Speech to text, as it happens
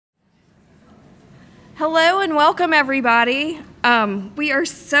Hello and welcome, everybody. We are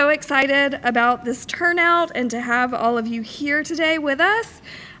so excited about this turnout and to have all of you here today with us.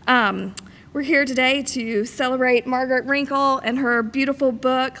 We're here today to celebrate Margaret Renkl and her beautiful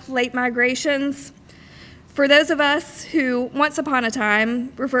book, Late Migrations. For those of us who once upon a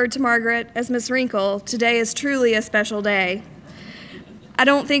time referred to Margaret as Miss Renkl, today is truly a special day. I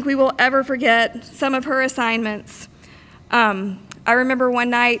don't think we will ever forget some of her assignments. I remember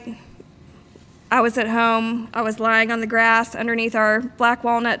one night I was at home, I was lying on the grass underneath our black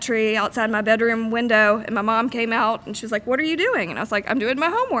walnut tree outside my bedroom window, and my mom came out and she was like, "What are you doing?" And I was like, "I'm doing my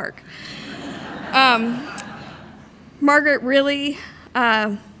homework." Margaret really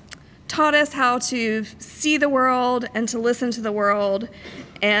taught us how to see the world and to listen to the world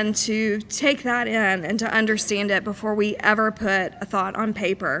and to take that in and to understand it before we ever put a thought on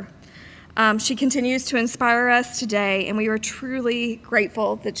paper. She continues to inspire us today, and we are truly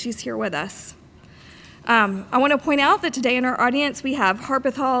grateful that she's here with us. I want to point out that today in our audience we have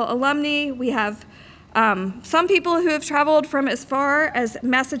Harpeth Hall alumni, we have some people who have traveled from as far as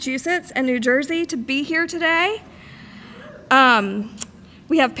Massachusetts and New Jersey to be here today.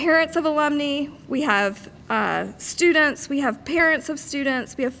 We have parents of alumni, we have students, we have parents of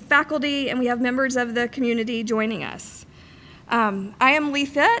students, we have faculty, and we have members of the community joining us. I am Lee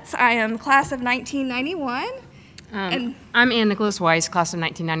Fitz, I am class of 1991. I'm Ann Nicholas Weiss, class of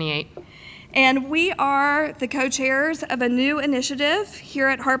 1998. And we are the co-chairs of a new initiative here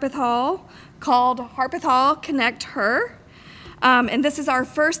at Harpeth Hall called Harpeth Hall Connect Her. And this is our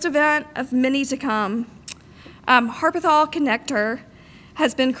first event of many to come. Harpeth Hall Connect Her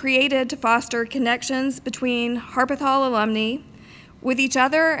has been created to foster connections between Harpeth Hall alumni with each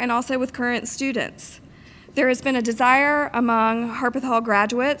other and also with current students. There has been a desire among Harpeth Hall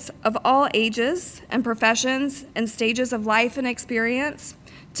graduates of all ages and professions and stages of life and experience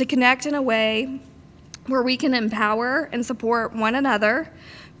to connect in a way where we can empower and support one another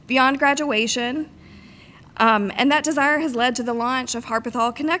beyond graduation, and that desire has led to the launch of Harpeth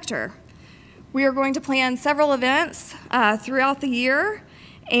Hall Connector. We are going to plan several events throughout the year,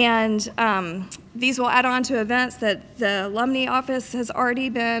 and these will add on to events that the Alumni Office has already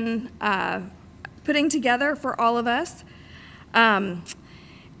been putting together for all of us.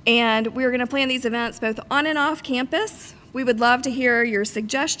 And we're going to plan these events both on and off campus. We would love to hear your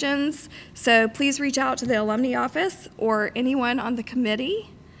suggestions, so please reach out to the Alumni Office or anyone on the committee.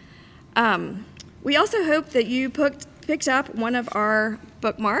 We also hope that you picked up one of our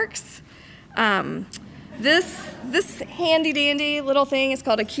bookmarks. This handy-dandy little thing is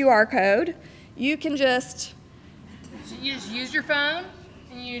called a QR code. You can just use your phone,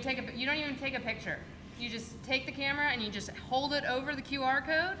 and you don't even take a picture. You just take the camera and you just hold it over the QR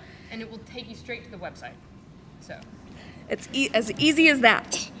code, and it will take you straight to the website. So. It's as easy as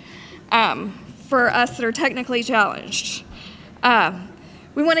that for us that are technically challenged.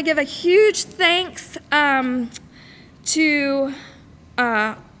 We want to give a huge thanks to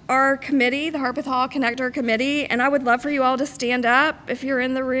our committee, the Harpeth Hall Connector Committee, and I would love for you all to stand up if you're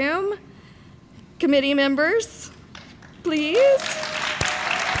in the room. Committee members, please.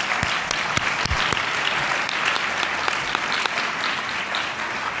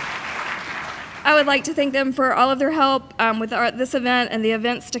 I would like to thank them for all of their help with this event and the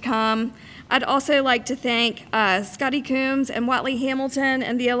events to come. I'd also like to thank Scotty Coombs and Watley Hamilton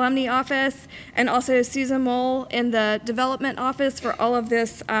and the Alumni Office, and also Susan Mole in the Development Office for all of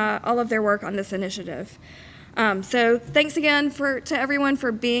this, all of their work on this initiative. So thanks again to everyone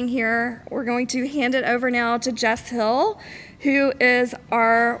for being here. We're going to hand it over now to Jess Hill, who is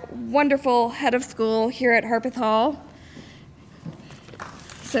our wonderful head of school here at Harpeth Hall.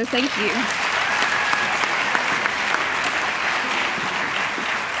 So thank you.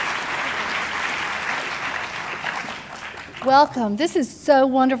 Welcome. This is so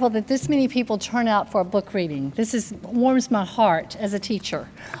wonderful that this many people turn out for a book reading. This warms my heart as a teacher.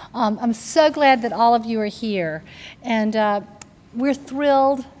 I'm so glad that all of you are here, and we're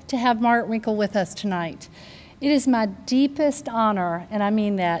thrilled to have Margaret Renkl with us tonight. It is my deepest honor, and I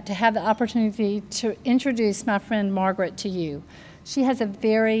mean that, to have the opportunity to introduce my friend Margaret to you. She has a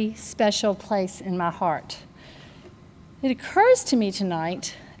very special place in my heart. It occurs to me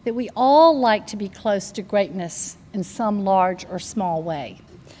tonight that we all like to be close to greatness in some large or small way.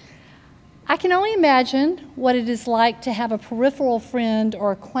 I can only imagine what it is like to have a peripheral friend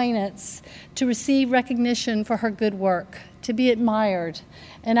or acquaintance to receive recognition for her good work, to be admired,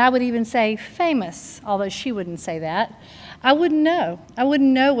 and I would even say famous, although she wouldn't say that. I wouldn't know. I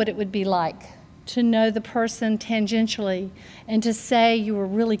wouldn't know what it would be like to know the person tangentially and to say you were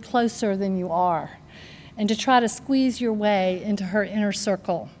really closer than you are, and to try to squeeze your way into her inner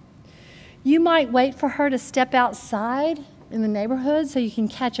circle. You might wait for her to step outside in the neighborhood so you can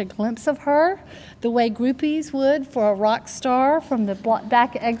catch a glimpse of her, the way groupies would for a rock star from the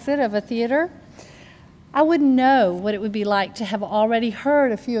back exit of a theater. I wouldn't know what it would be like to have already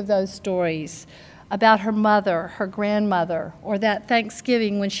heard a few of those stories about her mother, her grandmother, or that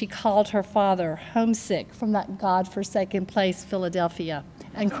Thanksgiving when she called her father homesick from that God-forsaken place, Philadelphia,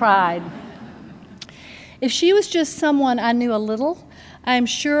 and cried. If she was just someone I knew a little, I am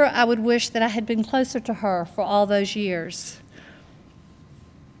sure I would wish that I had been closer to her for all those years,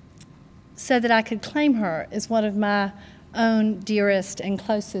 so that I could claim her as one of my own dearest and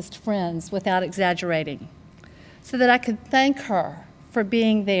closest friends without exaggerating, so that I could thank her for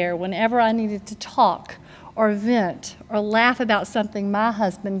being there whenever I needed to talk or vent or laugh about something my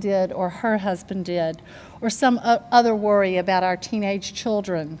husband did or her husband did, or some other worry about our teenage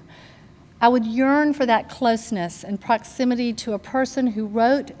children. I would yearn for that closeness and proximity to a person who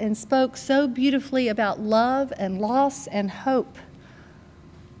wrote and spoke so beautifully about love and loss and hope.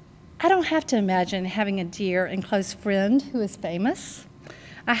 I don't have to imagine having a dear and close friend who is famous.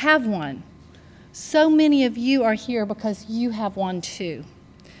 I have one. So many of you are here because you have one too.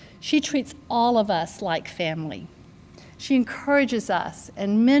 She treats all of us like family. She encourages us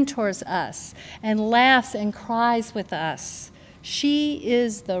and mentors us and laughs and cries with us. She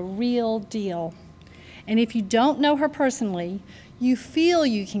is the real deal. And if you don't know her personally, you feel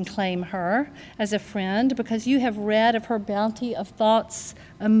you can claim her as a friend because you have read of her bounty of thoughts,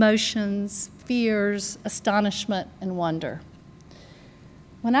 emotions, fears, astonishment, and wonder.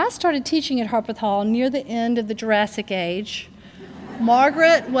 When I started teaching at Harpeth Hall near the end of the Jurassic Age,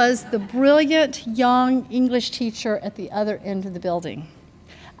 Margaret was the brilliant young English teacher at the other end of the building.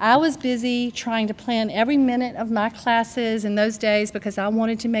 I was busy trying to plan every minute of my classes in those days because I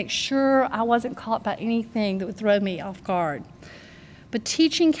wanted to make sure I wasn't caught by anything that would throw me off guard. But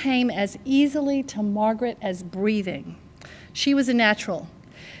teaching came as easily to Margaret as breathing. She was a natural.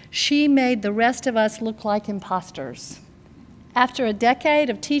 She made the rest of us look like imposters. After a decade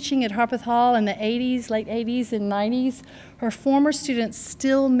of teaching at Harpeth Hall in the 80s, late 80s and 90s, her former students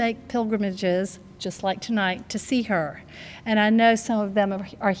still make pilgrimages, just like tonight, to see her. And I know some of them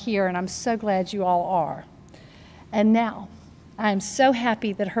are here, and I'm so glad you all are. And now, I am so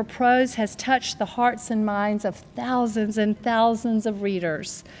happy that her prose has touched the hearts and minds of thousands and thousands of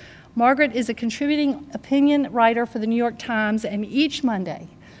readers. Margaret is a contributing opinion writer for the New York Times, and each Monday,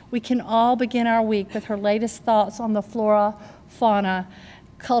 we can all begin our week with her latest thoughts on the flora, fauna,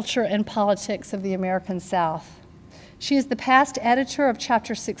 culture, and politics of the American South. She is the past editor of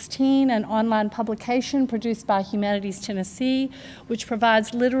Chapter 16, an online publication produced by Humanities Tennessee, which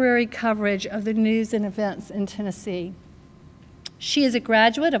provides literary coverage of the news and events in Tennessee. She is a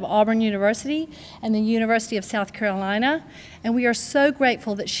graduate of Auburn University and the University of South Carolina, and we are so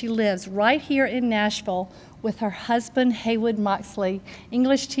grateful that she lives right here in Nashville with her husband, Haywood Moxley,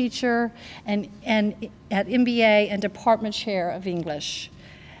 English teacher and at MBA and department chair of English.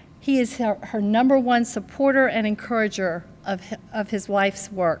 He is her #1 supporter and encourager of his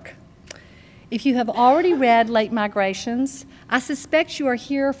wife's work. If you have already read Late Migrations, I suspect you are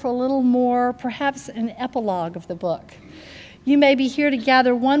here for a little more, perhaps an epilogue of the book. You may be here to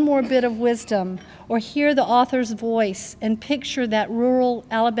gather one more bit of wisdom or hear the author's voice and picture that rural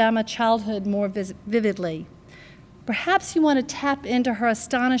Alabama childhood more vividly. Perhaps you want to tap into her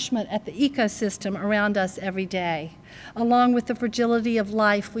astonishment at the ecosystem around us every day, along with the fragility of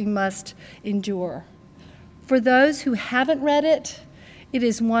life we must endure. For those who haven't read it, it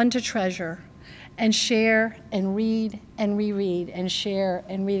is one to treasure and share and read and reread and share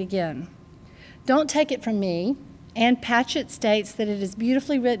and read again. Don't take it from me. Ann Patchett states that it is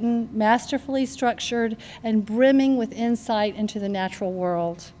beautifully written, masterfully structured, and brimming with insight into the natural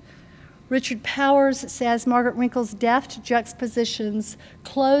world. Richard Powers says Margaret Renkl's deft juxtapositions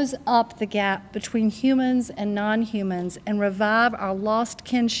close up the gap between humans and non-humans and revive our lost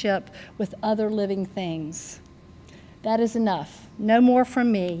kinship with other living things. That is enough. No more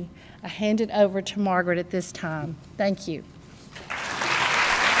from me. I hand it over to Margaret at this time. Thank you.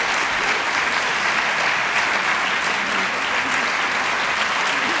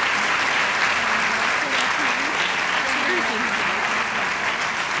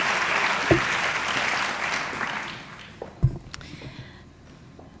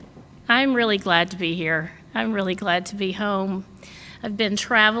 I'm really glad to be here. I'm really glad to be home. I've been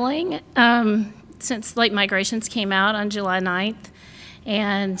traveling since Late Migrations came out on July 9th,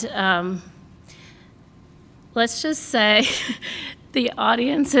 and let's just say the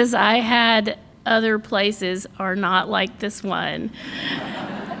audiences I had other places are not like this one.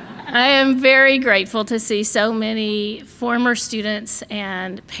 I am very grateful to see so many former students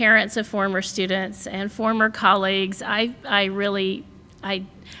and parents of former students and former colleagues. I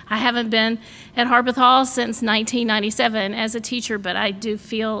haven't been at Harpeth Hall since 1997 as a teacher, but I do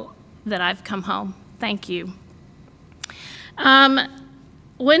feel that I've come home. Thank you.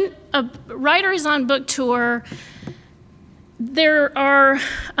 When a writer is on book tour, there are,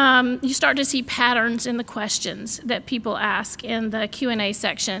 you start to see patterns in the questions that people ask in the Q&A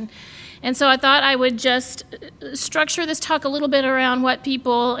section. And so I thought I would just structure this talk a little bit around what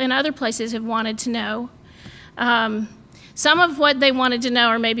people in other places have wanted to know. Some of what they wanted to know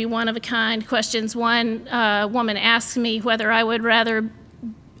are maybe one-of-a-kind questions. One woman asked me whether I would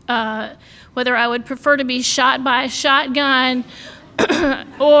prefer to be shot by a shotgun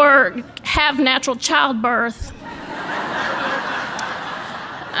or have natural childbirth.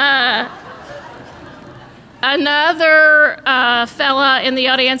 Another fella in the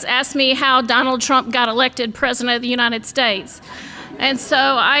audience asked me how Donald Trump got elected President of the United States. And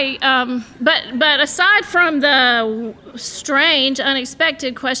so but aside from the strange,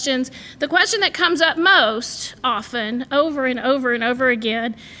 unexpected questions, the question that comes up most often, over and over and over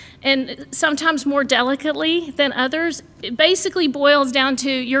again, and sometimes more delicately than others, it basically boils down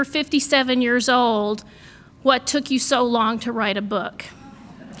to, you're 57 years old, what took you so long to write a book?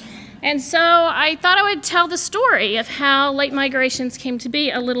 And so I thought I would tell the story of how late migrations came to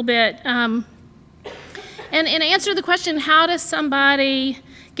be a little bit, and answer the question, how does somebody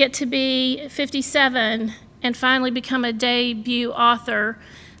get to be 57 and finally become a debut author?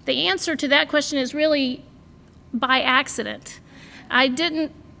 The answer to that question is really by accident. I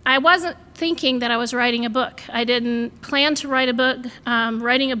wasn't thinking that I was writing a book. I didn't plan to write a book.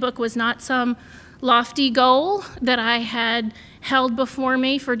 Writing a book was not some lofty goal that I had held before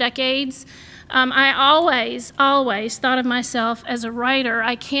me for decades. I always thought of myself as a writer.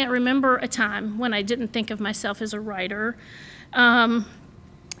 I can't remember a time when I didn't think of myself as a writer.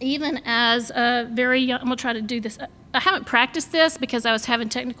 Even as a very young, I'm gonna try to do this. I haven't practiced this because I was having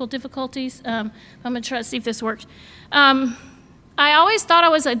technical difficulties. I'm gonna try to see if this works. I always thought I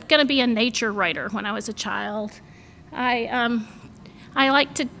was gonna be a nature writer when I was a child. I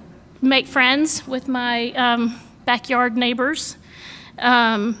like to make friends with my backyard neighbors.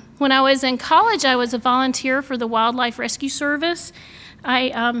 When I was in college, I was a volunteer for the Wildlife Rescue Service.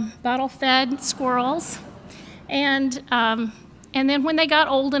 I bottle-fed squirrels, and then when they got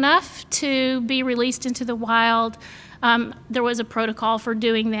old enough to be released into the wild, there was a protocol for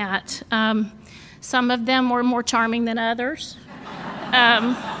doing that. Some of them were more charming than others.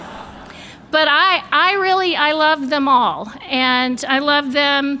 But I loved them all, and I loved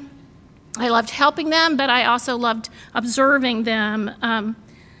them. I loved helping them, but I also loved observing them.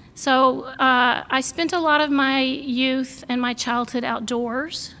 So I spent a lot of my youth and my childhood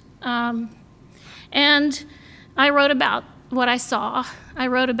outdoors, and I wrote about what I saw. I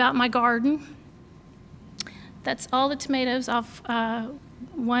wrote about my garden. That's all the tomatoes off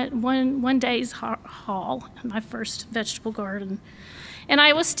one day's haul, my first vegetable garden. And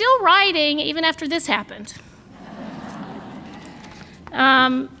I was still writing even after this happened.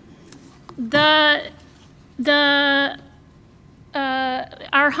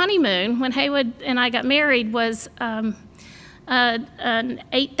 Our honeymoon, when Haywood and I got married, was an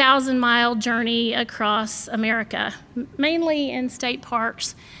 8,000-mile journey across America, mainly in state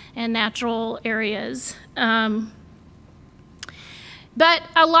parks and natural areas. But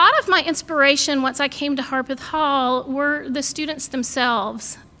a lot of my inspiration once I came to Harpeth Hall were the students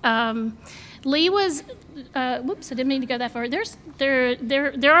themselves. Lee was, whoops, I didn't mean to go that far.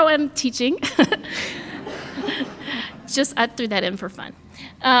 There I am teaching. Just, I threw that in for fun.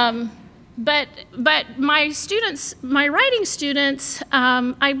 But my students, my writing students,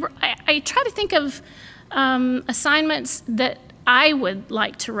 I try to think of assignments that I would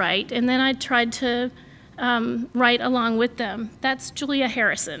like to write, and then I tried to write along with them. That's Julia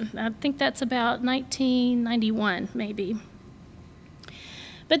Harrison. I think that's about 1991, maybe.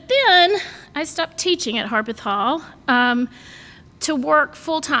 But then I stopped teaching at Harpeth Hall to work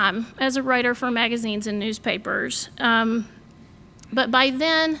full-time as a writer for magazines and newspapers. But by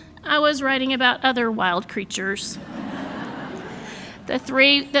then, I was writing about other wild creatures. The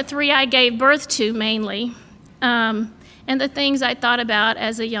three I gave birth to mainly, and the things I thought about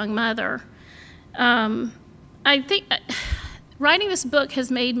as a young mother. I think writing this book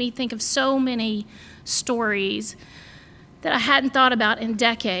has made me think of so many stories that I hadn't thought about in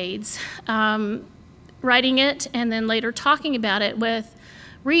decades. Writing it and then later talking about it with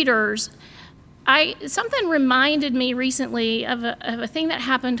readers, something reminded me recently of a thing that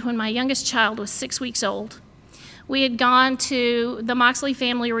happened when my youngest child was 6 weeks old. we had gone to the Moxley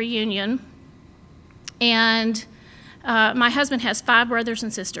family reunion, and my husband has 5 brothers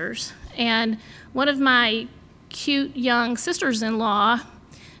and sisters, and one of my cute young sisters-in-law,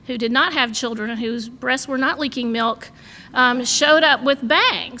 who did not have children, whose breasts were not leaking milk, showed up with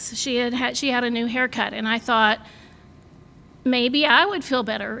bangs. She had a new haircut, and I thought, maybe I would feel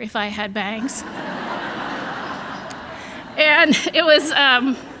better if I had bangs. And it was,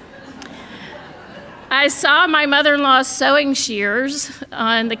 I saw my mother-in-law's sewing shears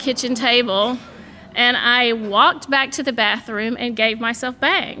on the kitchen table, and I walked back to the bathroom and gave myself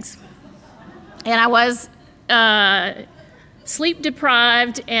bangs. And I was sleep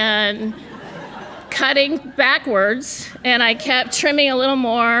deprived and cutting backwards, and I kept trimming a little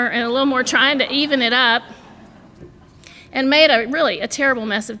more and a little more, trying to even it up, and made a terrible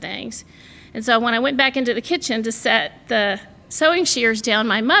mess of things. And so when I went back into the kitchen to set the sewing shears down,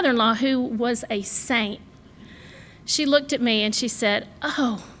 my mother-in-law, who was a saint, she looked at me and she said,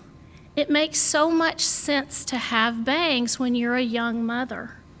 "Oh, it makes so much sense to have bangs when you're a young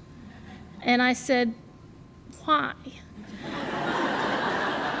mother." And I said, "Why?"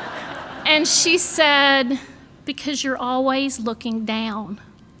 And she said, "Because you're always looking down."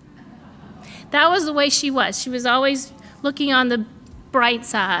 That was the way she was. She was always looking on the bright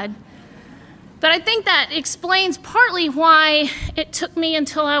side. But I think that explains partly why it took me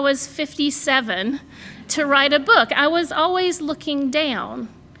until I was 57 to write a book. I was always looking down.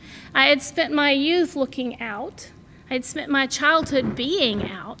 I had spent my youth looking out. I had spent my childhood being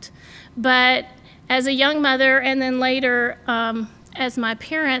out. But as a young mother, and then later as my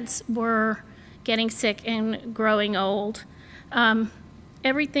parents were getting sick and growing old,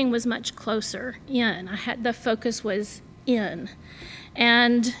 everything was much closer in. The focus was in.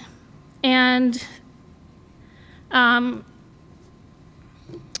 And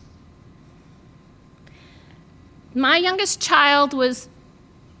my youngest child was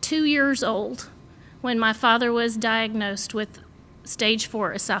 2 years old when my father was diagnosed with stage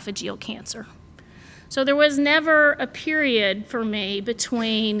 4 esophageal cancer. So there was never a period for me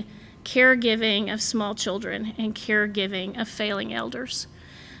between caregiving of small children and caregiving of failing elders.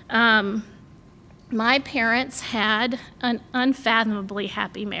 My parents had an unfathomably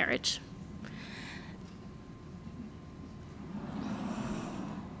happy marriage.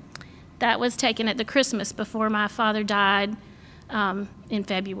 That was taken at the Christmas before my father died in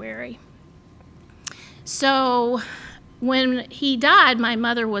February. So when he died, my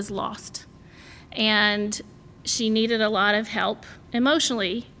mother was lost, and she needed a lot of help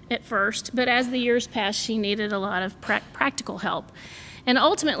emotionally at first, but as the years passed, she needed a lot of practical help. And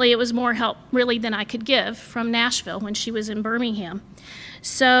ultimately, it was more help, really, than I could give from Nashville when she was in Birmingham.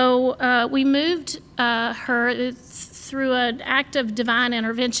 So we moved her through an act of divine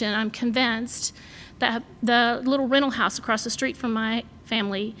intervention. I'm convinced that the little rental house across the street from my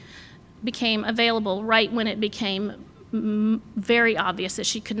family became available right when it became very obvious that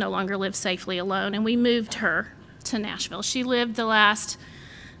she could no longer live safely alone, and we moved her to Nashville. She lived the last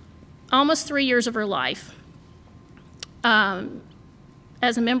almost 3 years of her life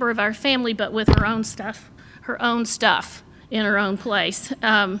as a member of our family, but with her own stuff in her own place.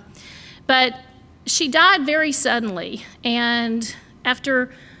 But she died very suddenly, and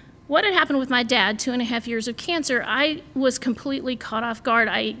after what had happened with my dad, 2.5 years of cancer, I was completely caught off guard.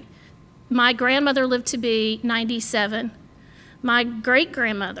 My grandmother lived to be 97. My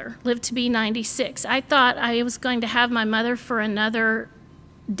great-grandmother lived to be 96. I thought I was going to have my mother for another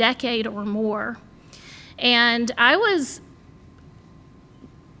decade or more. And I was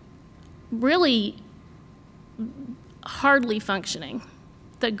really hardly functioning.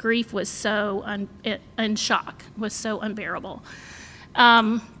 The grief was so, and shock was so unbearable.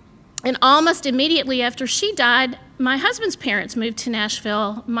 And almost immediately after she died, my husband's parents moved to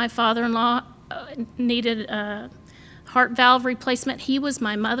Nashville. My father-in-law needed a heart valve replacement. He was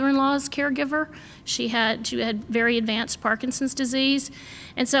my mother-in-law's caregiver. She had very advanced Parkinson's disease.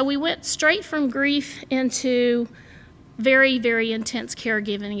 And so we went straight from grief into very, very intense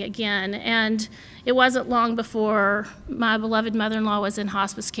caregiving again. And it wasn't long before my beloved mother-in-law was in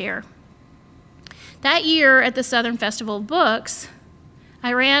hospice care. That year at the Southern Festival of Books,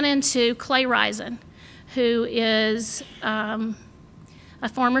 I ran into Clay Risen, who is a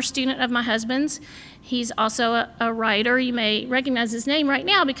former student of my husband's. He's also a writer. You may recognize his name right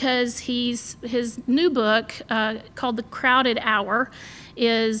now because his new book called The Crowded Hour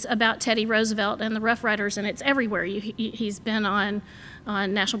is about Teddy Roosevelt and the Rough Riders, and it's everywhere. He's been on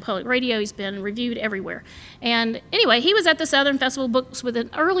National Public Radio. He's been reviewed everywhere. And anyway, he was at the Southern Festival of Books with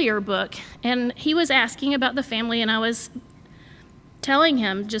an earlier book, and he was asking about the family, and I was telling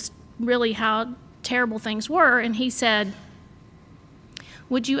him just really how terrible things were, and he said,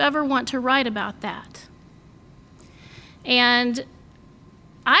 "Would you ever want to write about that?" And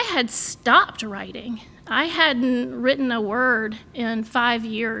I had stopped writing. I hadn't written a word in 5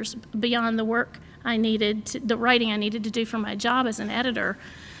 years beyond the work I needed, the writing I needed to do for my job as an editor.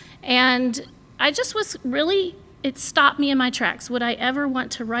 And I just was really, it stopped me in my tracks. Would I ever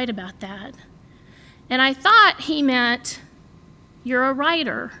want to write about that? And I thought he meant, you're a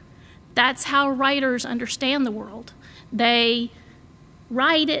writer. That's how writers understand the world. They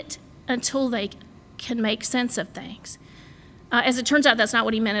write it until they can make sense of things. As it turns out, that's not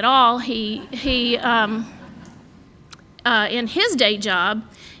what he meant at all. He in his day job,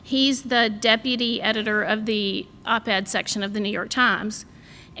 he's the deputy editor of the op-ed section of the New York Times,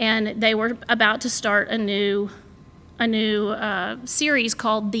 and they were about to start a new series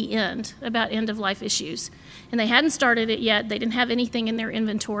called The End, about end-of-life issues. And they hadn't started it yet. They didn't have anything in their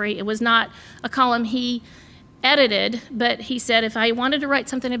inventory. It was not a column he edited, but he said if I wanted to write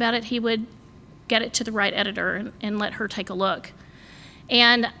something about it, he would get it to the right editor and let her take a look.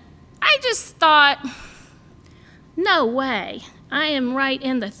 And I just thought, no way. I am right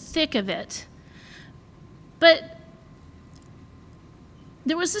in the thick of it. But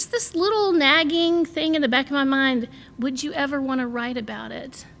there was just this little nagging thing in the back of my mind, would you ever want to write about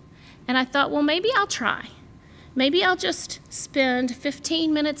it? And I thought, well, maybe I'll try. Maybe I'll just spend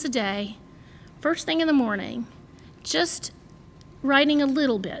 15 minutes a day, first thing in the morning, just writing a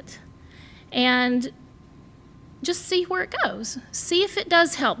little bit. And just see where it goes. See if it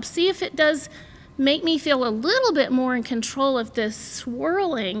does help. See if it does make me feel a little bit more in control of this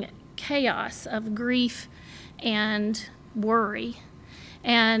swirling chaos of grief and worry.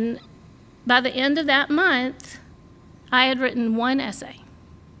 And by the end of that month, I had written one essay.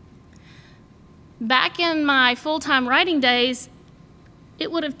 Back in my full-time writing days,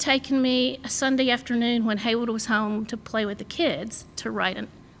 it would have taken me a Sunday afternoon when Haywood was home to play with the kids to write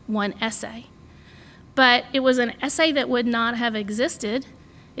one essay. But it was an essay that would not have existed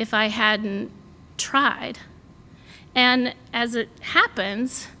if I hadn't tried. And as it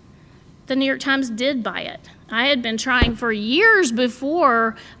happens, the New York Times did buy it. I had been trying for years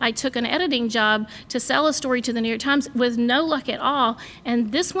before I took an editing job to sell a story to the New York Times with no luck at all,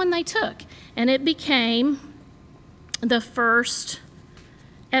 and this one they took. And it became the first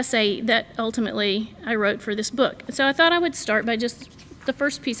essay that ultimately I wrote for this book. So I thought I would start by just, the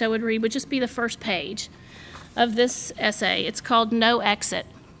first piece I would read would just be the first page of this essay. It's called No Exit.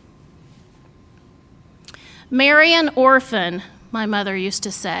 Marry an orphan, my mother used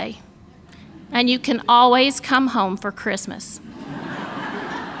to say, and you can always come home for Christmas.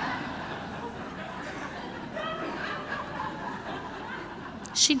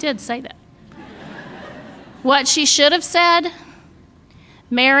 She did say that. What she should have said,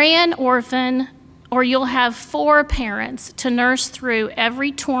 marry an orphan, or you'll have 4 parents to nurse through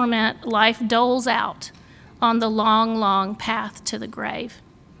every torment life doles out on the long, long path to the grave.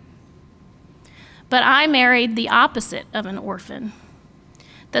 But I married the opposite of an orphan,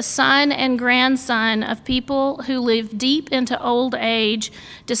 the son and grandson of people who live deep into old age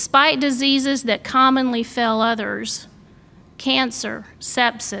despite diseases that commonly fell others: cancer,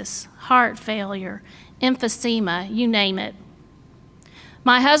 sepsis, heart failure, emphysema, you name it.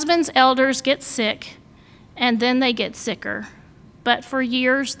 My husband's elders get sick, and then they get sicker, but for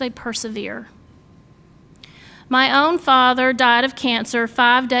years they persevere. My own father died of cancer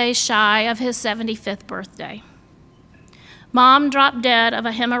 5 days shy of his 75th birthday. Mom dropped dead of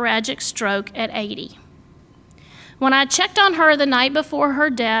a hemorrhagic stroke at 80. When I checked on her the night before her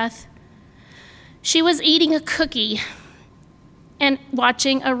death, she was eating a cookie and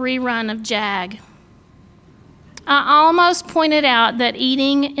watching a rerun of Jag. I almost pointed out that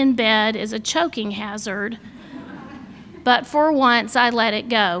eating in bed is a choking hazard, but for once I let it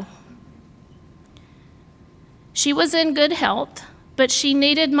go. She was in good health, but she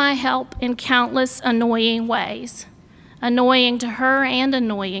needed my help in countless annoying ways, annoying to her and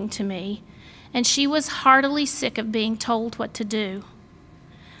annoying to me, and she was heartily sick of being told what to do.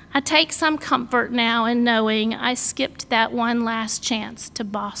 I take some comfort now in knowing I skipped that one last chance to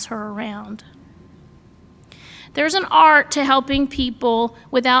boss her around. There's an art to helping people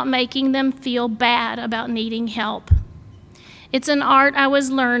without making them feel bad about needing help. It's an art I was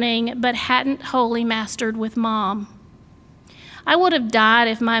learning but hadn't wholly mastered with Mom. I would have died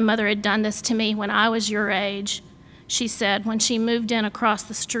if my mother had done this to me when I was your age, she said when she moved in across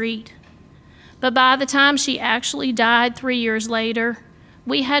the street. But by the time she actually died 3 years later,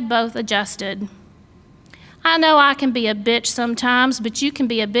 we had both adjusted. I know I can be a bitch sometimes, but you can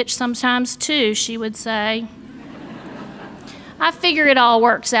be a bitch sometimes too, she would say. I figure it all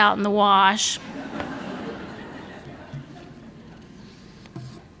works out in the wash.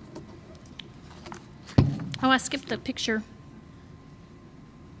 Oh, I skipped the picture.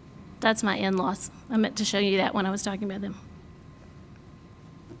 That's my in-laws. I meant to show you that when I was talking about them.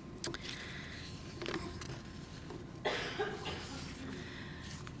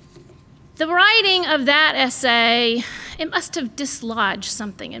 The writing of that essay, it must have dislodged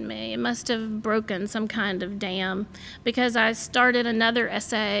something in me. It must have broken some kind of dam, because I started another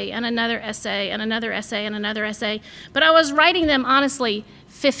essay and another essay and another essay and another essay, but I was writing them, honestly,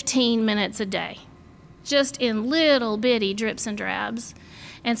 15 minutes a day, just in little bitty drips and drabs.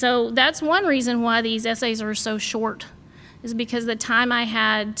 And so that's one reason why these essays are so short, is because the time I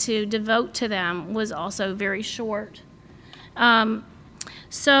had to devote to them was also very short. That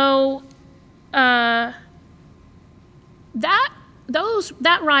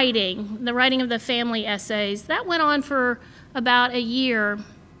writing, the writing of the family essays, that went on for about a year,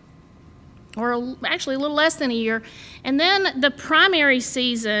 or actually a little less than a year. And then the primary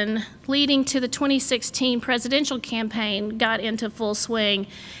season leading to the 2016 presidential campaign got into full swing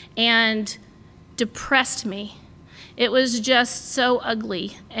and depressed me. It was just so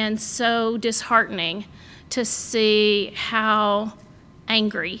ugly and so disheartening to see how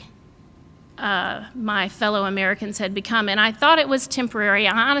angry my fellow Americans had become. And I thought it was temporary.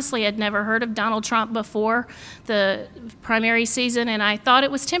 I honestly had never heard of Donald Trump before the primary season, and I thought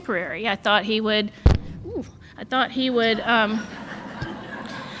it was temporary. I thought he would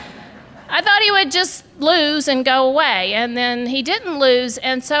just lose and go away, and then he didn't lose.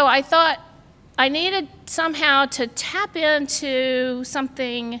 And so I thought I needed somehow to tap into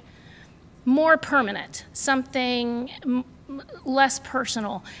something more permanent, something less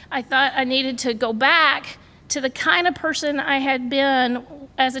personal. I thought I needed to go back to the kind of person I had been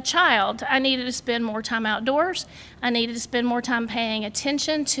as a child. I needed to spend more time outdoors. I needed to spend more time paying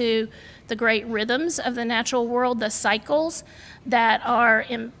attention to the great rhythms of the natural world, the cycles that are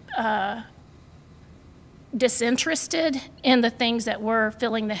disinterested in the things that were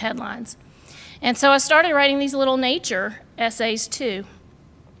filling the headlines. And so I started writing these little nature essays too.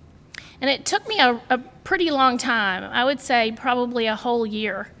 And it took me a pretty long time, I would say probably a whole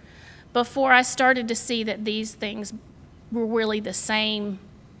year, before I started to see that these things were really the same.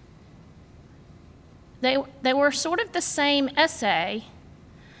 They were sort of the same essay,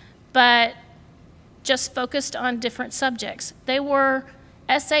 but just focused on different subjects. They were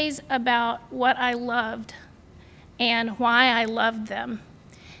essays about what I loved and why I loved them.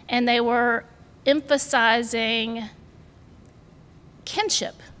 And they were emphasizing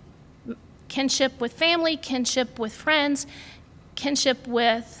kinship. Kinship with family, kinship with friends, kinship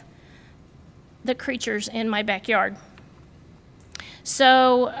with the creatures in my backyard.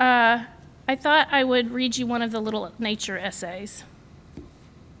 So I thought I would read you one of the little nature essays.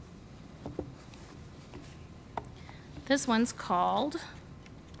 This one's called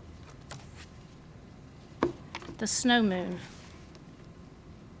The Snow Moon.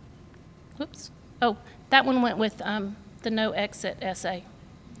 Whoops. Oh, that one went with the no exit essay.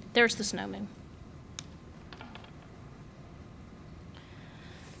 There's the snow moon.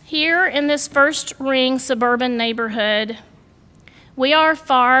 Here in this first ring suburban neighborhood, we are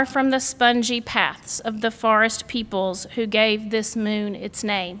far from the spongy paths of the forest peoples who gave this moon its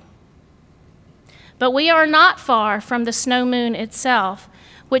name. But we are not far from the snow moon itself,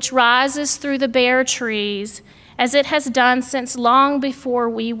 which rises through the bare trees as it has done since long before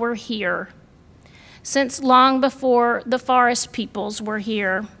we were here, since long before the forest peoples were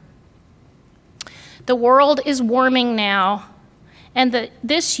here. The world is warming now, and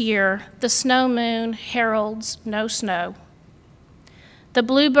this year the snow moon heralds no snow. The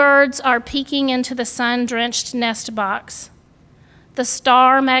bluebirds are peeking into the sun-drenched nest box. The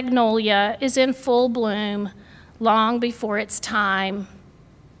star magnolia is in full bloom long before its time.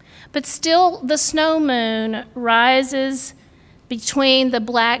 But still the snow moon rises between the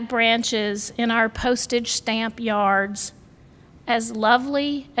black branches in our postage stamp yards, as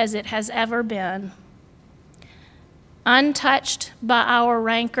lovely as it has ever been. Untouched by our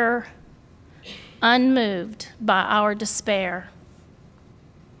rancor, unmoved by our despair.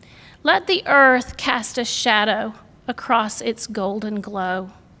 Let the earth cast a shadow across its golden glow.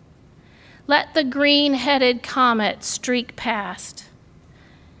 Let the green-headed comet streak past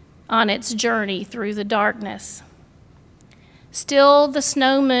on its journey through the darkness. Still the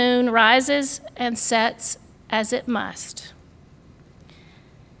snow moon rises and sets as it must.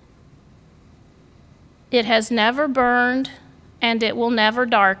 It has never burned, and it will never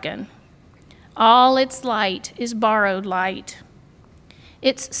darken. All its light is borrowed light.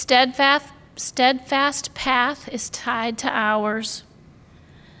 Its steadfast path is tied to ours.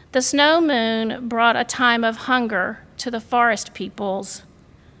 The snow moon brought a time of hunger to the forest peoples,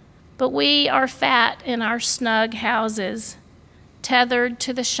 but we are fat in our snug houses, tethered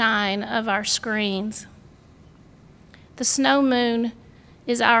to the shine of our screens. The snow moon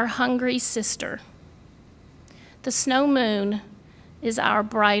is our hungry sister. The snow moon is our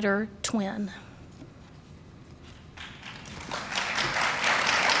brighter twin.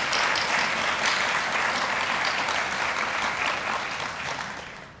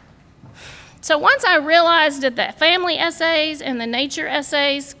 So once I realized that the family essays and the nature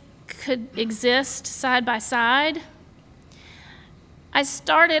essays could exist side by side, I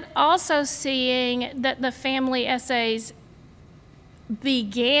started also seeing that the family essays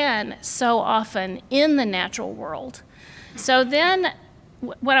began so often in the natural world. So then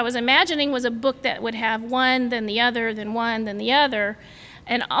what I was imagining was a book that would have one, then the other, then one, then the other.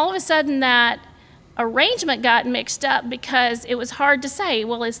 And all of a sudden that arrangement got mixed up because it was hard to say,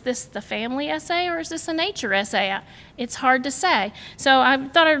 well, is this the family essay or is this a nature essay? It's hard to say. So I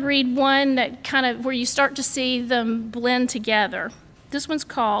thought I'd read one that kind of where you start to see them blend together. This one's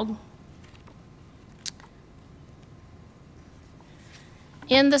called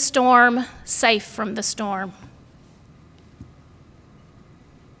In the Storm, Safe from the Storm.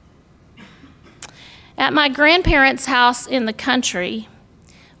 At my grandparents' house in the country,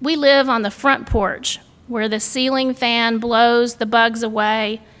 we live on the front porch where the ceiling fan blows the bugs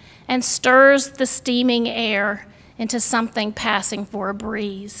away and stirs the steaming air into something passing for a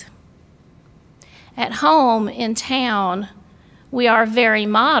breeze. At home in town, we are very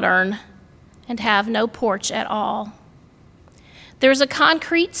modern and have no porch at all. There's a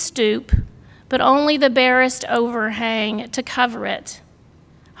concrete stoop, but only the barest overhang to cover it.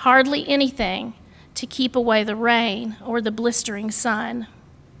 Hardly anything to keep away the rain or the blistering sun.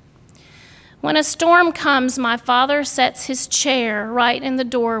 When a storm comes, my father sets his chair right in the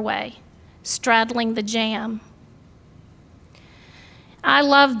doorway, straddling the jamb. I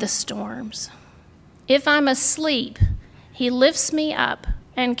love the storms. If I'm asleep, he lifts me up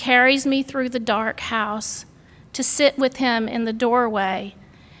and carries me through the dark house to sit with him in the doorway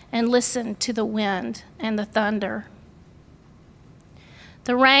and listen to the wind and the thunder.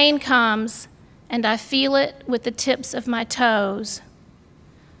 The rain comes, and I feel it with the tips of my toes.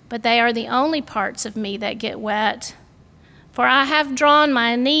 But they are the only parts of me that get wet, for I have drawn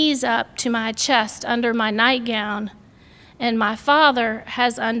my knees up to my chest under my nightgown, and my father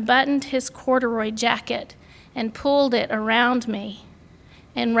has unbuttoned his corduroy jacket and pulled it around me,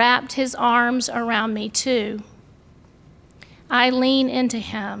 and wrapped his arms around me too. I lean into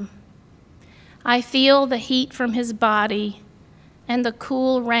him. I feel the heat from his body and the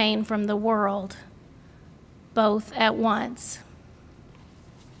cool rain from the world, both at once.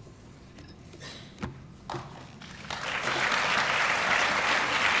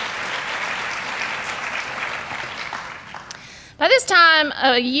 By this time,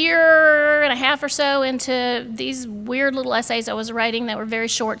 a year and a half or so into these weird little essays I was writing that were very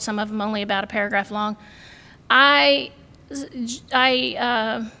short, some of them only about a paragraph long, I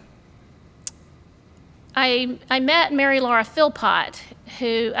met Mary Laura Philpott,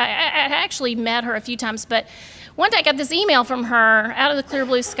 who I actually met her a few times, but one day I got this email from her out of the clear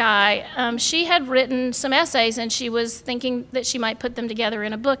blue sky. She had written some essays, and she was thinking that she might put them together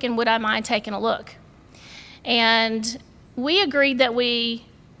in a book, and would I mind taking a look? And we agreed that we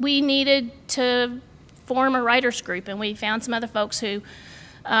needed to form a writers group, and we found some other folks who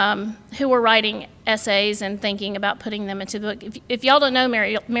were writing essays and thinking about putting them into the book. If y'all don't know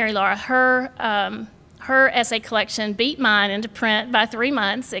Mary Laura, her essay collection beat mine into print by 3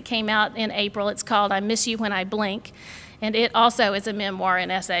 months. It came out in April. It's called I Miss You When I Blink, and it also is a memoir in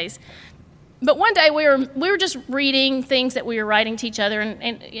essays. But one day we were just reading things that we were writing to each other,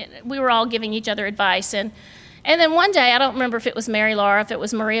 and we were all giving each other advice. And then one day, I don't remember if it was Mary Laura, if it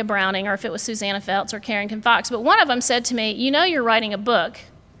was Maria Browning, or if it was Susanna Feltz or Carrington Fox, but one of them said to me, you know you're writing a book.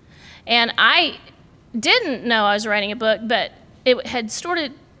 And I didn't know I was writing a book, but it had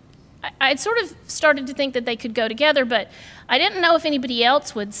I had sort of started to think that they could go together, but I didn't know if anybody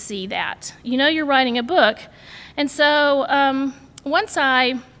else would see that. You know you're writing a book. And so once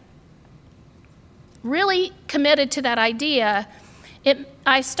I really committed to that idea,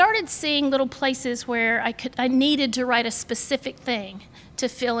 I started seeing little places where I needed to write a specific thing to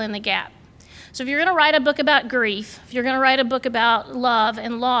fill in the gap. So if you're going to write a book about grief, if you're going to write a book about love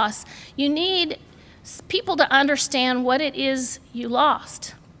and loss, you need people to understand what it is you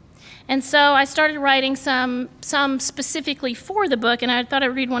lost. And so I started writing some specifically for the book, and I thought I'd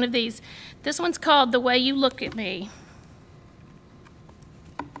read one of these. This one's called The Way You Look at Me.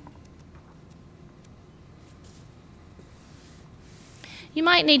 You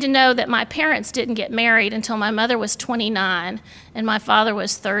might need to know that my parents didn't get married until my mother was 29 and my father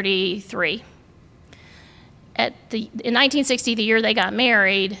was 33. In 1960, the year they got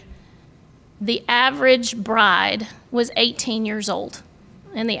married, the average bride was 18 years old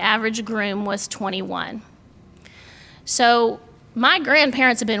and the average groom was 21. So my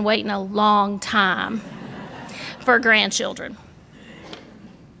grandparents have been waiting a long time for grandchildren.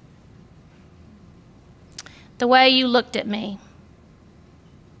 The way you looked at me.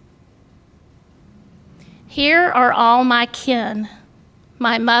 Here are all my kin,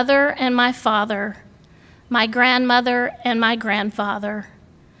 my mother and my father, my grandmother and my grandfather,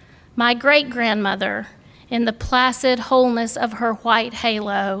 my great-grandmother in the placid wholeness of her white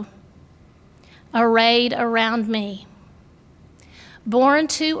halo, arrayed around me. Born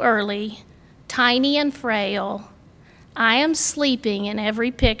too early, tiny and frail, I am sleeping in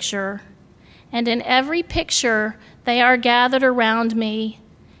every picture, and in every picture they are gathered around me,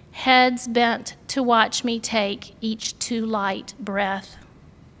 heads bent to watch me take each too light breath.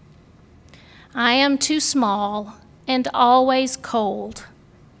 I am too small and always cold,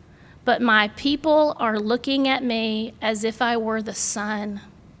 but my people are looking at me as if I were the sun,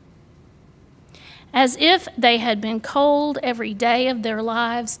 as if they had been cold every day of their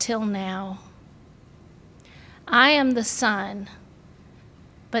lives till now. I am the sun,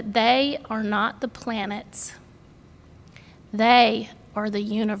 but they are not the planets. They are the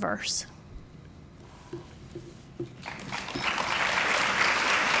universe.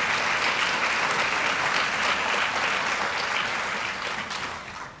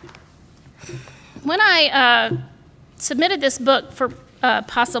 When I submitted this book for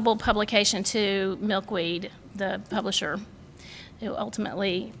possible publication to Milkweed, the publisher who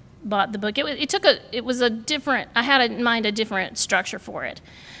ultimately bought the book, I had in mind a different structure for it.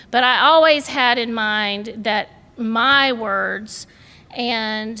 But I always had in mind that my words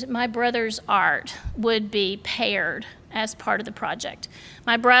and my brother's art would be paired as part of the project.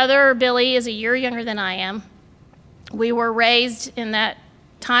 My brother, Billy, is a year younger than I am. We were raised in that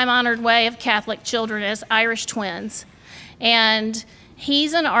time-honored way of Catholic children as Irish twins. And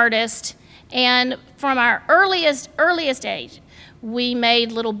he's an artist, and from our earliest age, we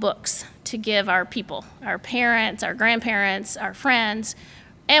made little books to give our people, our parents, our grandparents, our friends,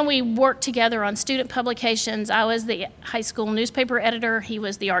 and we worked together on student publications. I was the high school newspaper editor, he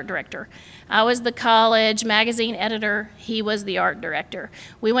was the art director. I was the college magazine editor, he was the art director.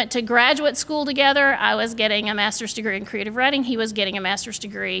 We went to graduate school together. I was getting a master's degree in creative writing, he was getting a master's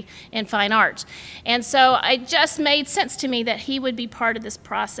degree in fine arts. And so it just made sense to me that he would be part of this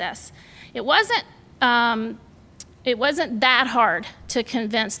process. It wasn't that hard to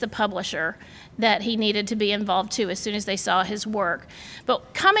convince the publisher that he needed to be involved too as soon as they saw his work.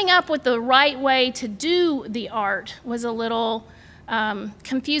 But coming up with the right way to do the art was a little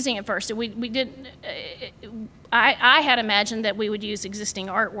confusing at first. I had imagined that we would use existing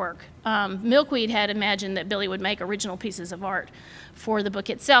artwork. Milkweed had imagined that Billy would make original pieces of art for the book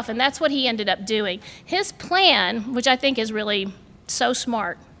itself, and that's what he ended up doing. His plan, which I think is really so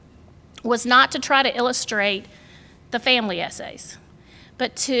smart, was not to try to illustrate the family essays,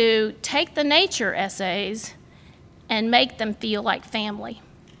 but to take the nature essays and make them feel like family.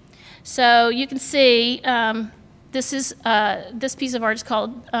 So you can see this piece of art is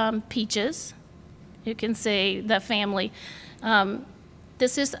called Peaches. You can see the family.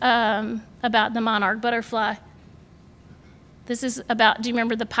 This is about the monarch butterfly. This is about, do you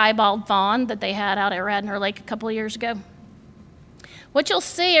remember the piebald fawn that they had out at Radnor Lake a couple of years ago? What you'll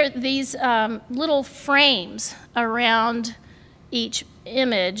see are these little frames around each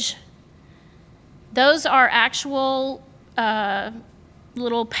image. Those are actual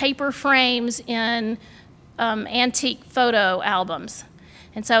little paper frames in antique photo albums.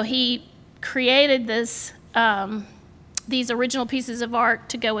 And so he created these original pieces of art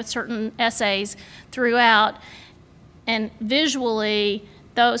to go with certain essays throughout. And visually,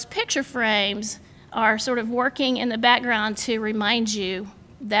 those picture frames are sort of working in the background to remind you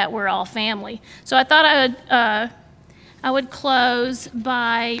that we're all family. So I thought I would close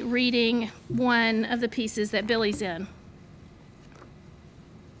by reading one of the pieces that Billy's in.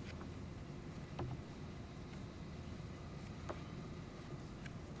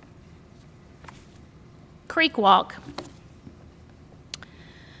 Creek Walk.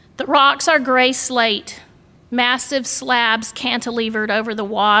 The rocks are gray slate, massive slabs cantilevered over the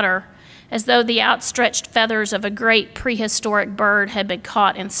water, as though the outstretched feathers of a great prehistoric bird had been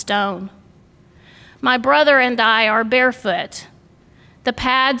caught in stone. My brother and I are barefoot. The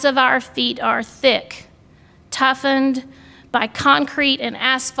pads of our feet are thick, toughened by concrete and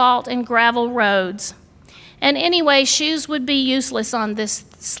asphalt and gravel roads. And anyway, shoes would be useless on this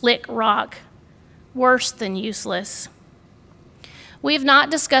slick rock, worse than useless. We have not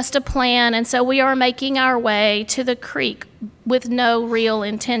discussed a plan, and so we are making our way to the creek with no real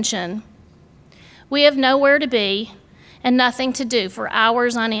intention. We have nowhere to be and nothing to do for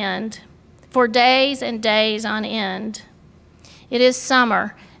hours on end, for days and days on end. It is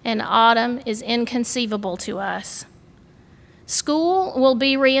summer, and autumn is inconceivable to us. School will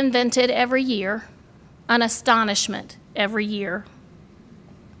be reinvented every year, an astonishment every year.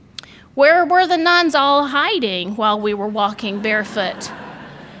 Where were the nuns all hiding while we were walking barefoot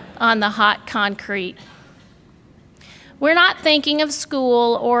on the hot concrete? We're not thinking of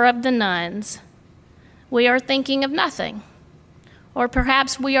school or of the nuns. We are thinking of nothing. Or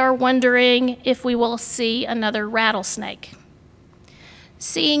perhaps we are wondering if we will see another rattlesnake.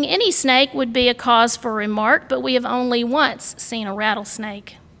 Seeing any snake would be a cause for remark, but we have only once seen a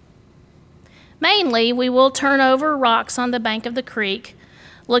rattlesnake. Mainly, we will turn over rocks on the bank of the creek,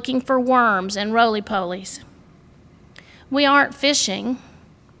 looking for worms and roly-polies. We aren't fishing.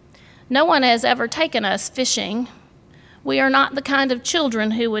 No one has ever taken us fishing. We are not the kind of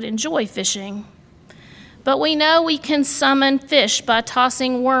children who would enjoy fishing. But we know we can summon fish by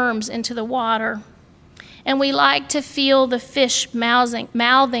tossing worms into the water. And we like to feel the fish mouthing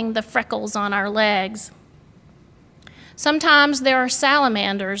the freckles on our legs. Sometimes there are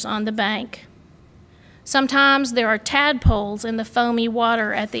salamanders on the bank. Sometimes there are tadpoles in the foamy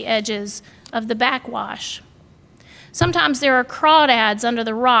water at the edges of the backwash. Sometimes there are crawdads under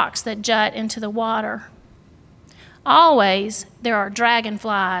the rocks that jut into the water. Always there are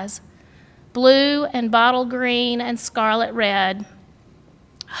dragonflies, blue and bottle green and scarlet red,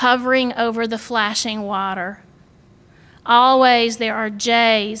 hovering over the flashing water. Always there are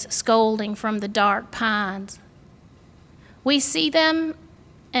jays scolding from the dark pines. We see them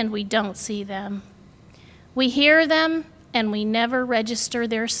and we don't see them. We hear them and we never register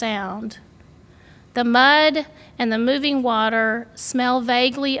their sound. The mud and the moving water smell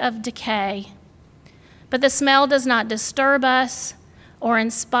vaguely of decay, but the smell does not disturb us or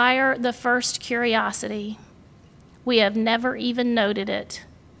inspire the first curiosity. We have never even noted it.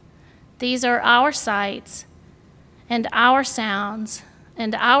 These are our sights and our sounds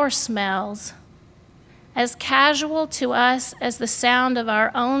and our smells, as casual to us as the sound of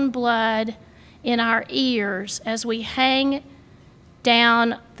our own blood in our ears as we lie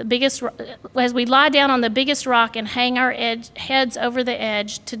down on the biggest rock and hang our heads over the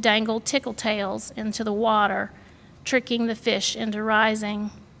edge to dangle tickle tails into the water, tricking the fish into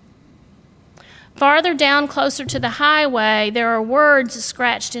rising. Farther down, closer to the highway, there are words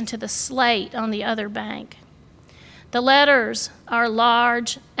scratched into the slate on the other bank. The letters are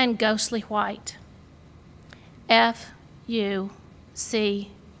large and ghostly white. F-U-C-K.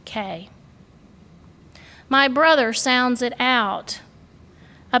 My brother sounds it out.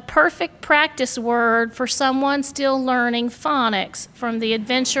 A perfect practice word for someone still learning phonics from the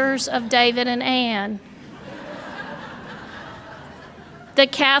adventures of David and Anne. The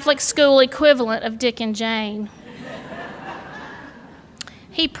Catholic school equivalent of Dick and Jane.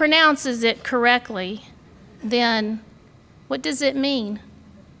 He pronounces it correctly. Then, what does it mean?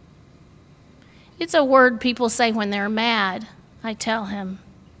 It's a word people say when they're mad, I tell him.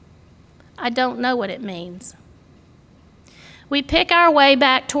 I don't know what it means. We pick our way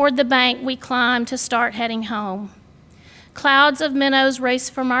back toward the bank we climb to start heading home. Clouds of minnows race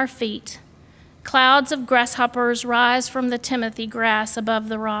from our feet. Clouds of grasshoppers rise from the timothy grass above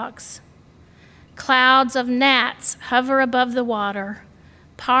the rocks. Clouds of gnats hover above the water,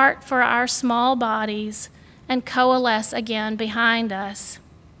 part for our small bodies, and coalesce again behind us.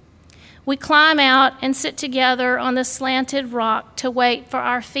 We climb out and sit together on the slanted rock to wait for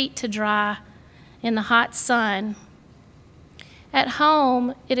our feet to dry in the hot sun. At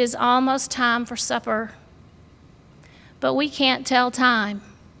home, it is almost time for supper, but we can't tell time.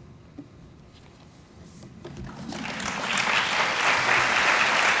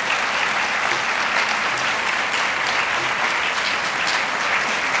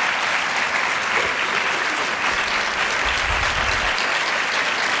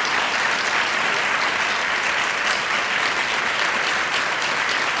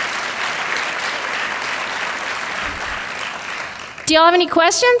 Do y'all have any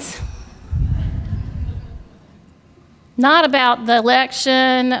questions? Not about the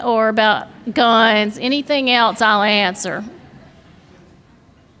election or about guns. Anything else I'll answer.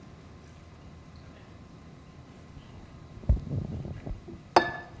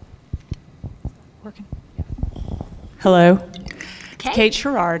 Hello. Okay. Kate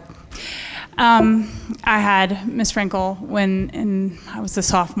Sherrard. I had Miss Renkl when I was a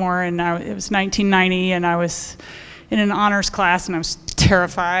sophomore, and it was 1990, and I was in an honors class, and I was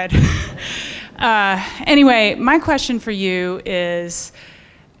terrified. Anyway, my question for you is,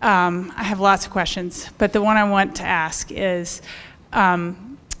 I have lots of questions, but the one I want to ask is,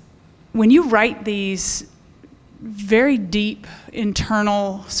 when you write these very deep,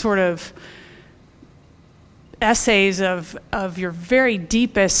 internal sort of essays of your very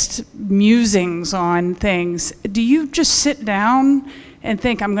deepest musings on things, do you just sit down and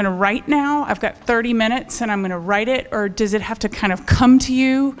think, I'm going to write now, I've got 30 minutes and I'm going to write it, or does it have to kind of come to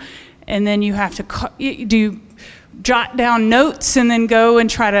you and then you have to, do you jot down notes and then go and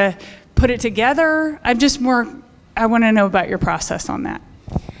try to put it together? I want to know about your process on that.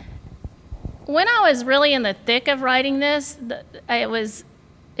 When I was really in the thick of writing this,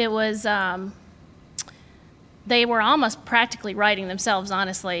 they were almost practically writing themselves,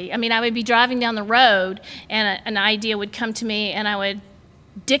 honestly. I mean, I would be driving down the road and an idea would come to me and I would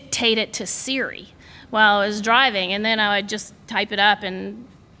dictate it to Siri while I was driving, and then I would just type it up. And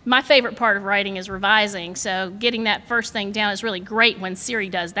my favorite part of writing is revising, so getting that first thing down is really great when Siri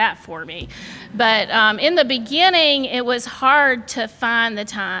does that for me. But in the beginning, it was hard to find the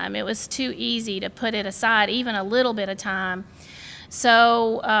time. It was too easy to put it aside, even a little bit of time.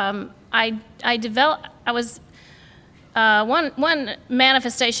 So one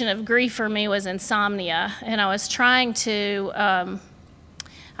manifestation of grief for me was insomnia, and I was trying to,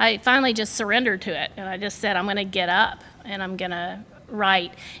 I finally just surrendered to it, and I just said, I'm going to get up and I'm going to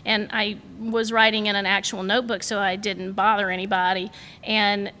write. And I was writing in an actual notebook so I didn't bother anybody,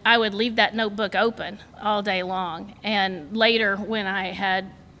 and I would leave that notebook open all day long. And later, when I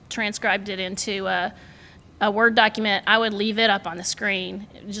had transcribed it into a Word document, I would leave it up on the screen,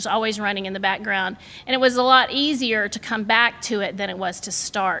 just always running in the background. And it was a lot easier to come back to it than it was to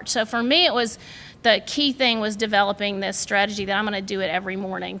start. So for me, it was, the key thing was developing this strategy that I'm going to do it every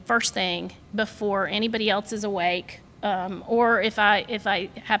morning, first thing, before anybody else is awake, or if I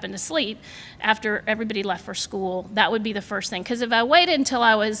happen to sleep after everybody left for school. That would be the first thing. Because if I waited until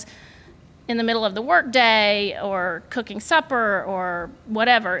I was in the middle of the workday or cooking supper or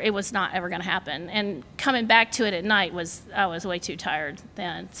whatever, it was not ever going to happen. And coming back to it at night I was way too tired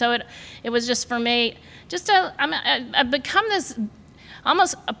then. So it was just, for me, I've become this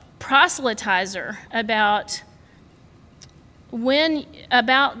almost a proselytizer about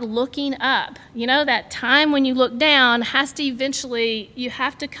looking up. You know, that time when you look down has to eventually, you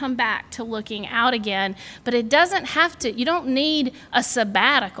have to come back to looking out again, but it doesn't have to, you don't need a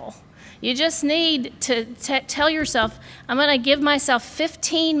sabbatical. You just need to tell yourself, I'm going to give myself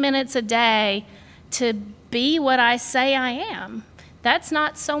 15 minutes a day to be what I say I am. That's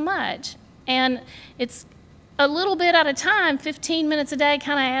not so much. And it's a little bit at a time. 15 minutes a day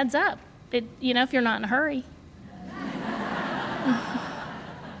kind of adds up, you know, if you're not in a hurry.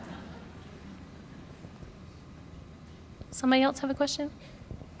 Somebody else have a question?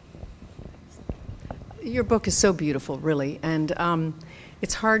 Your book is so beautiful, really, and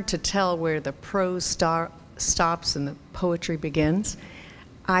it's hard to tell where the prose stops and the poetry begins.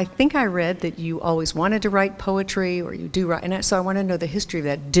 I think I read that you always wanted to write poetry, or you do write, and so I want to know the history of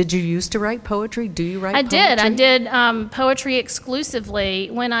that. Did you used to write poetry? Do you write poetry? I did poetry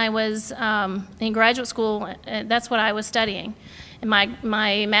exclusively when I was in graduate school. That's what I was studying. And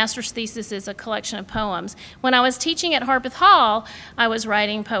my master's thesis is a collection of poems. When I was teaching at Harpeth Hall, I was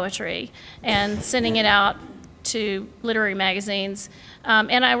writing poetry and sending it out to literary magazines.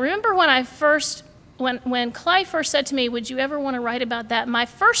 And I remember when Clay first said to me, would you ever want to write about that? My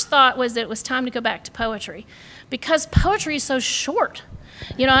first thought was that it was time to go back to poetry, because poetry is so short.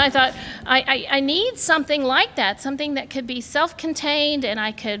 You know, I thought, I need something like that, something that could be self-contained and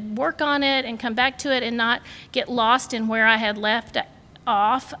I could work on it and come back to it and not get lost in where I had left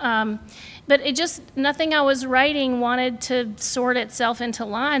off. But nothing I was writing wanted to sort itself into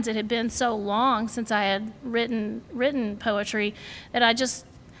lines. It had been so long since I had written poetry that I just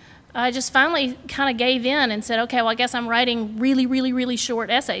finally kind of gave in and said, okay, well, I guess I'm writing really, really, really short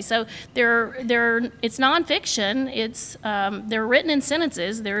essays. So it's nonfiction. They're written in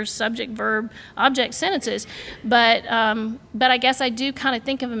sentences. They're subject, verb, object sentences. But I guess I do kind of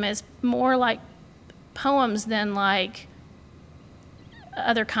think of them as more like poems than like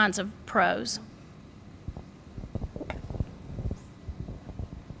other kinds of prose.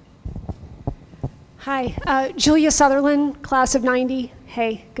 Hi, Julia Sutherland, class of 90.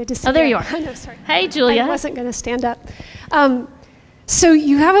 Hey, good to see you. Oh, there you are. No, sorry. Hey, Julia. I wasn't going to stand up. So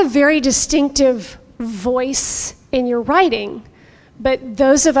you have a very distinctive voice in your writing, But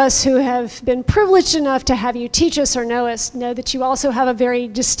those of us who have been privileged enough to have you teach us or know us know that you also have a very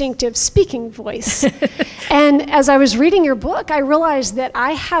distinctive speaking voice. And as I was reading your book, I realized that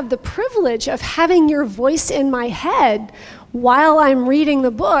I have the privilege of having your voice in my head while I'm reading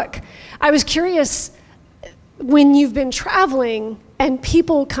the book. I was curious, when you've been traveling and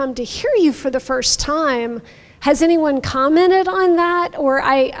people come to hear you for the first time, has anyone commented on that? Or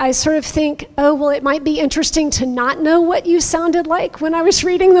I sort of think, oh, well, it might be interesting to not know what you sounded like when I was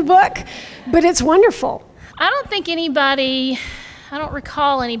reading the book, but it's wonderful. I don't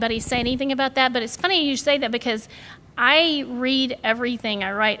recall anybody saying anything about that, but it's funny you say that because I read everything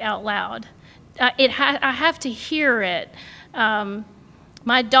I write out loud. I have to hear it.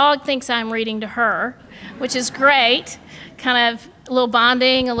 My dog thinks I'm reading to her, which is great, kind of a little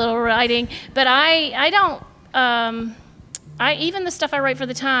bonding, a little writing, but I don't, even the stuff I write for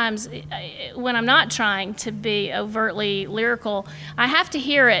the Times, when I'm not trying to be overtly lyrical, I have to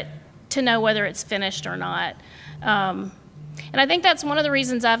hear it to know whether it's finished or not. And I think that's one of the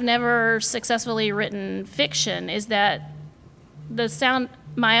reasons I've never successfully written fiction, is that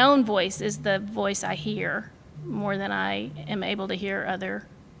my own voice is the voice I hear more than I am able to hear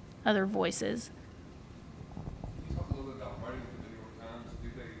other voices. Can you talk a little bit about writing for the New York Times?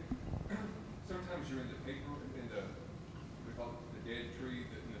 Sometimes you're in the paper, we call it the dead tree,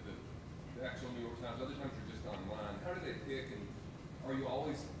 the actual New York Times. Other times you're just online. How do they pick, and are you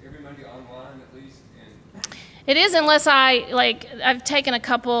always every Monday online at least? It is, unless I've taken a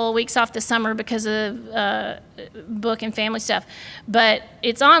couple weeks off this summer because of book and family stuff, but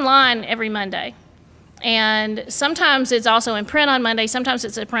it's online every Monday. And sometimes it's also in print on Monday, sometimes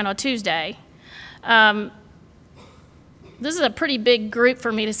it's in print on Tuesday. This is a pretty big group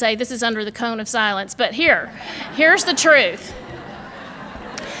for me to say this is under the cone of silence, but here's the truth.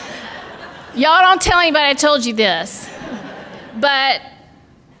 Y'all don't tell anybody I told you this, but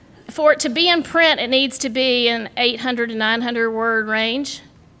for it to be in print, it needs to be in 800 to 900 word range,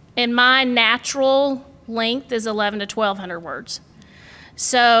 and my natural length is 11 to 1,200 words.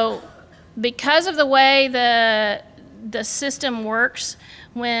 So because of the way the system works,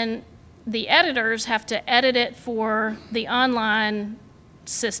 when the editors have to edit it for the online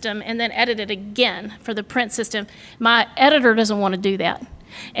system and then edit it again for the print system, my editor doesn't want to do that.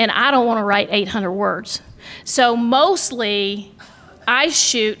 And I don't want to write 800 words. So mostly I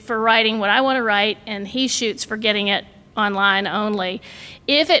shoot for writing what I want to write, and he shoots for getting it online only.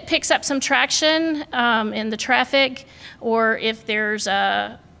 If it picks up some traction in the traffic, or if there's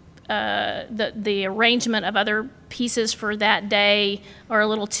the arrangement of other pieces for that day are a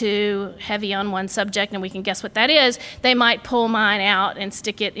little too heavy on one subject and we can guess what that is, they might pull mine out and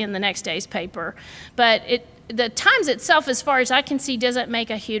stick it in the next day's paper. But the Times itself, as far as I can see, doesn't make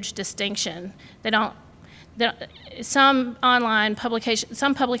a huge distinction. Some online publications,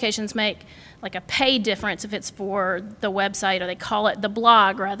 some publications make like a pay difference if it's for the website, or they call it the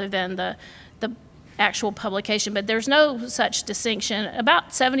blog rather than the actual publication, but there's no such distinction. About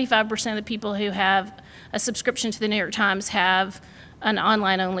 75% of the people who have a subscription to the New York Times have an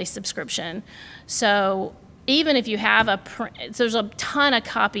online-only subscription. So even if you have a print, there's a ton of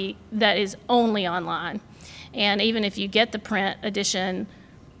copy that is only online. And even if you get the print edition,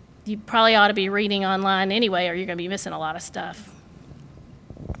 you probably ought to be reading online anyway, or you're going to be missing a lot of stuff.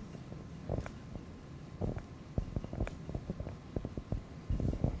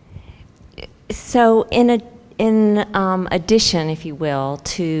 So in addition, if you will,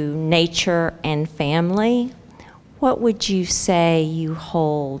 to nature and family, what would you say you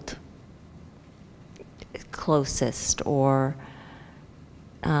hold closest, or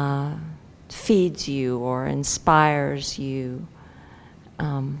feeds you or inspires you?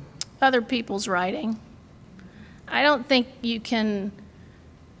 Other people's writing. I don't think you can,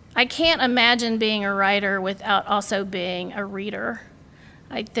 I can't imagine being a writer without also being a reader.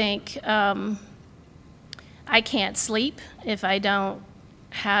 I think I can't sleep if I don't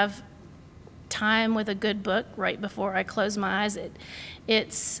have time with a good book right before I close my eyes.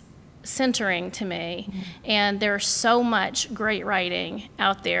 It's centering to me. Mm-hmm. And there's so much great writing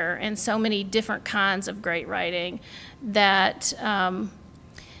out there, and so many different kinds of great writing that,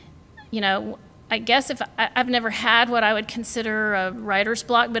 you know, I guess if I've never had what I would consider a writer's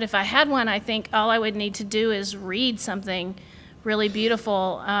block, but if I had one, I think all I would need to do is read something really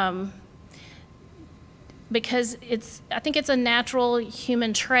beautiful, because I think it's a natural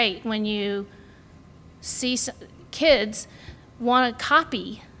human trait when you see kids want to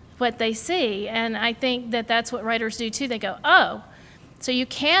copy what they see, and I think that that's what writers do too. They go, oh, so you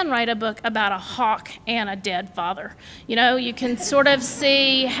can write a book about a hawk and a dead father. You know, you can sort of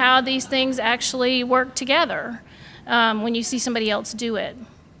see how these things actually work together. when you see somebody else do it.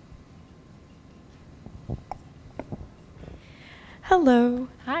 Hello.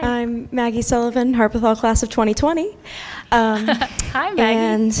 Hi. I'm Maggie Sullivan, Harpeth Hall class of 2020. Hi, Maggie.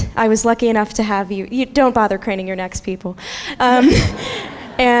 And I was lucky enough to have you. You don't bother craning your necks, people.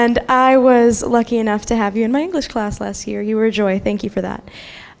 And I was lucky enough to have you in my English class last year. You were a joy. Thank you for that.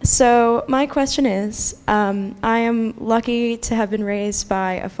 So my question is, I am lucky to have been raised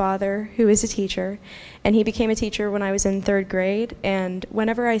by a father who is a teacher, and he became a teacher when I was in 3rd grade. And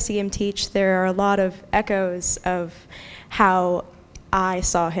whenever I see him teach, there are a lot of echoes of how I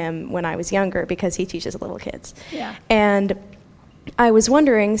saw him when I was younger, because he teaches little kids. Yeah. And I was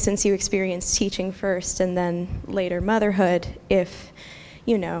wondering, since you experienced teaching first and then later motherhood, if,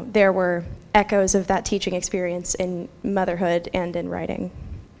 you know, there were echoes of that teaching experience in motherhood and in writing.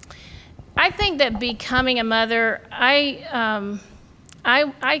 I think that becoming a mother, I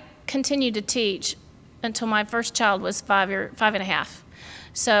continued to teach until my first child was 5 and a half.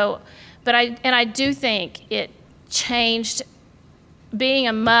 So, but I do think it changed. Being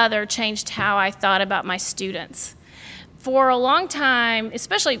a mother changed how I thought about my students. For a long time,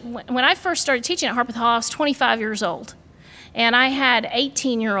 especially when I first started teaching at Harpeth Hall, I was 25 years old. And I had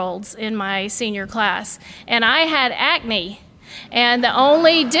 18-year-olds in my senior class. And I had acne. And the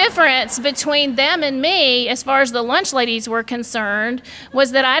only difference between them and me, as far as the lunch ladies were concerned,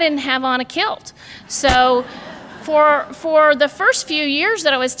 was that I didn't have on a kilt. So for the first few years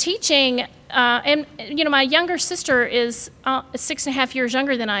that I was teaching, and you know, my younger sister is 6.5 years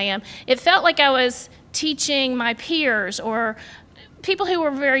younger than I am. It felt like I was teaching my peers or people who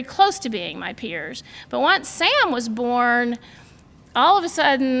were very close to being my peers. But once Sam was born, all of a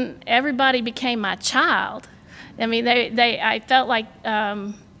sudden everybody became my child. I mean, I felt like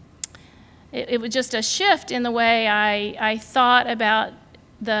it was just a shift in the way I thought about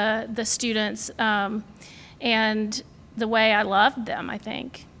the students, and the way I loved them, I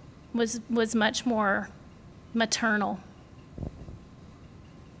think, was much more maternal.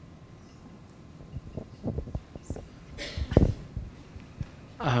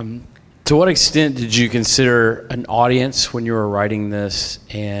 To what extent did you consider an audience when you were writing this,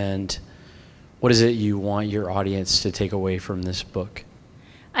 and what is it you want your audience to take away from this book?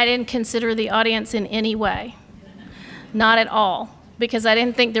 I didn't consider the audience in any way, not at all, because I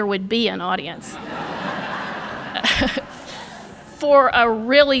didn't think there would be an audience for a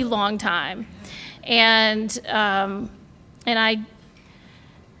really long time. And I,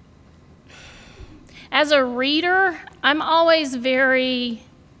 as a reader, I'm always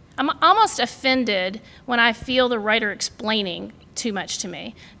I'm almost offended when I feel the writer explaining too much to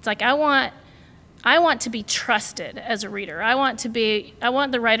me. It's like I want to be trusted as a reader. I want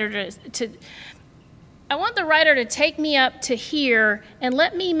the writer to take me up to here and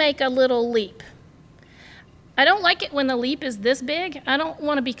let me make a little leap. I don't like it when the leap is this big. I don't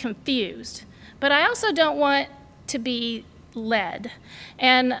want to be confused, but I also don't want to be led.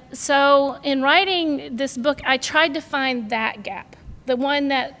 And so in writing this book, I tried to find that gap, the one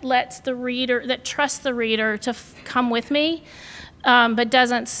that lets the reader, that trusts the reader to come with me, but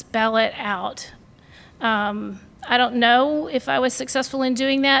doesn't spell it out. I don't know if I was successful in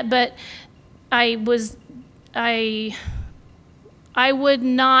doing that, but I would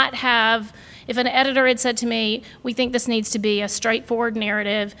not have, if an editor had said to me, we think this needs to be a straightforward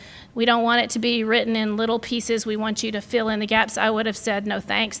narrative, we don't want it to be written in little pieces, we want you to fill in the gaps, I would have said, no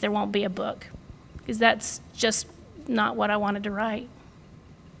thanks, there won't be a book. Because that's just not what I wanted to write.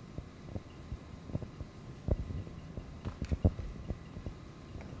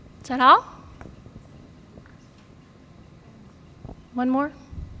 Is that all? One more?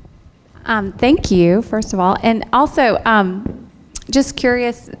 Thank you, first of all. And also, just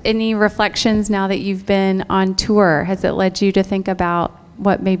curious, any reflections now that you've been on tour? Has it led you to think about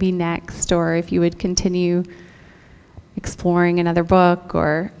what may be next, or if you would continue exploring another book,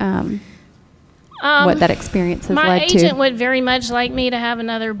 or what that experience has led to? My agent would very much like me to have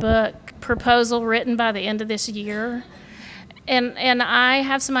another book proposal written by the end of this year. And I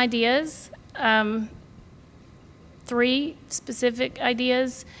have some ideas. 3 specific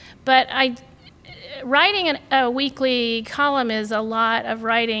ideas, but writing a weekly column is a lot of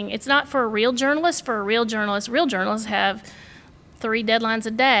writing. It's not for a real journalist. For a real journalist have 3 deadlines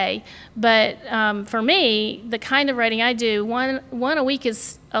a day. But for me, the kind of writing I do, one a week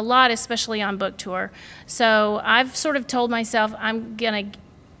is a lot, especially on book tour. So I've sort of told myself I'm going to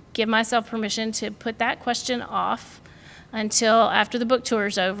give myself permission to put that question off until after the book tour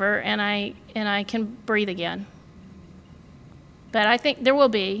is over and I can breathe again. But I think there'll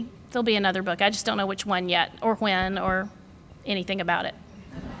be another book. I just don't know which one yet, or when, or anything about it.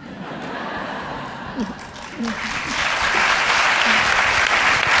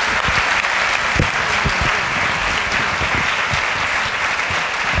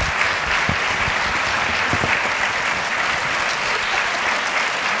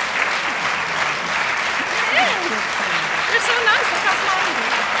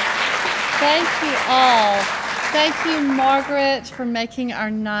 Thank you all. Thank you, Margaret, for making our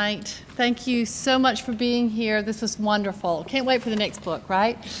night. Thank you so much for being here. This was wonderful. Can't wait for the next book,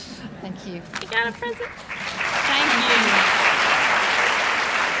 right? Thank you. You got a present?